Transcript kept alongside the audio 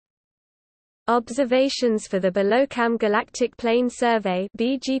Observations for the Bolocam Galactic Plane Survey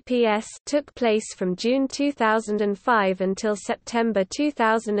 (BGPS) took place from June 2005 until September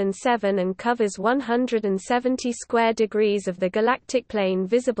 2007 and covers 170 square degrees of the galactic plane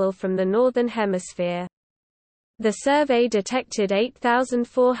visible from the northern hemisphere. The survey detected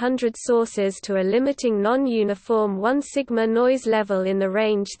 8,400 sources to a limiting non-uniform 1 sigma noise level in the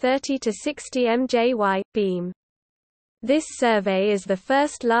range 30 to 60 mJy beam. This survey is the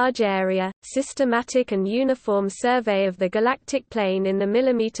first large-area, systematic and uniform survey of the galactic plane in the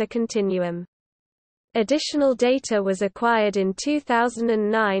millimeter continuum. Additional data was acquired in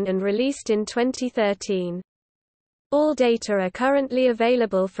 2009 and released in 2013. All data are currently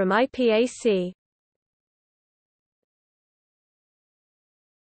available from IPAC.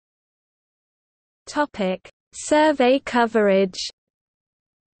 Survey coverage.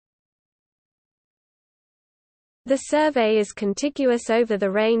 The survey is contiguous over the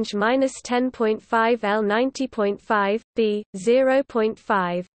range -10.5 L 90.5, b.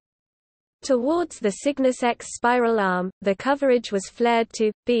 0.5. Towards the Cygnus X spiral arm, the coverage was flared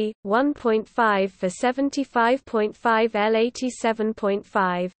to b. 1.5 for 75.5 L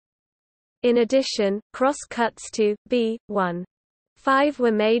 87.5. In addition, cross-cuts to b. 1.5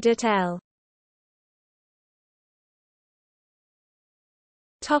 were made at L.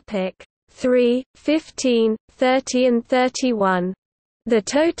 3, 15, 30 and 31. The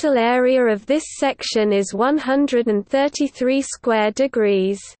total area of this section is 133 square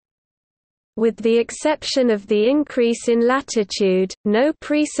degrees. With the exception of the increase in latitude, no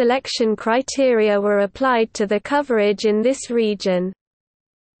pre-selection criteria were applied to the coverage in this region.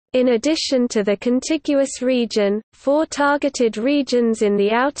 In addition to the contiguous region, 4 targeted regions in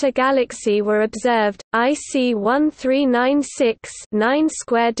the outer galaxy were observed: IC 1396 9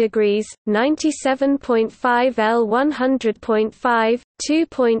 square degrees, 97.5 L 100.5,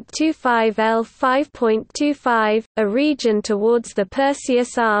 2.25 L 5.25, a region towards the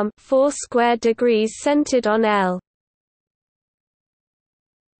Perseus Arm 4 square degrees centered on L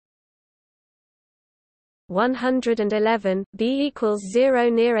 111, b equals 0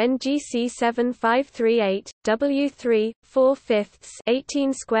 near NGC 7538, W3, 4/5,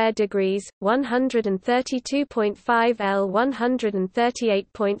 18 square degrees, 132.5 L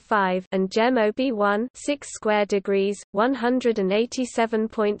 138.5, and GEM OB1, 6 square degrees,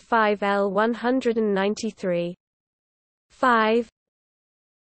 187.5 L 193. 5.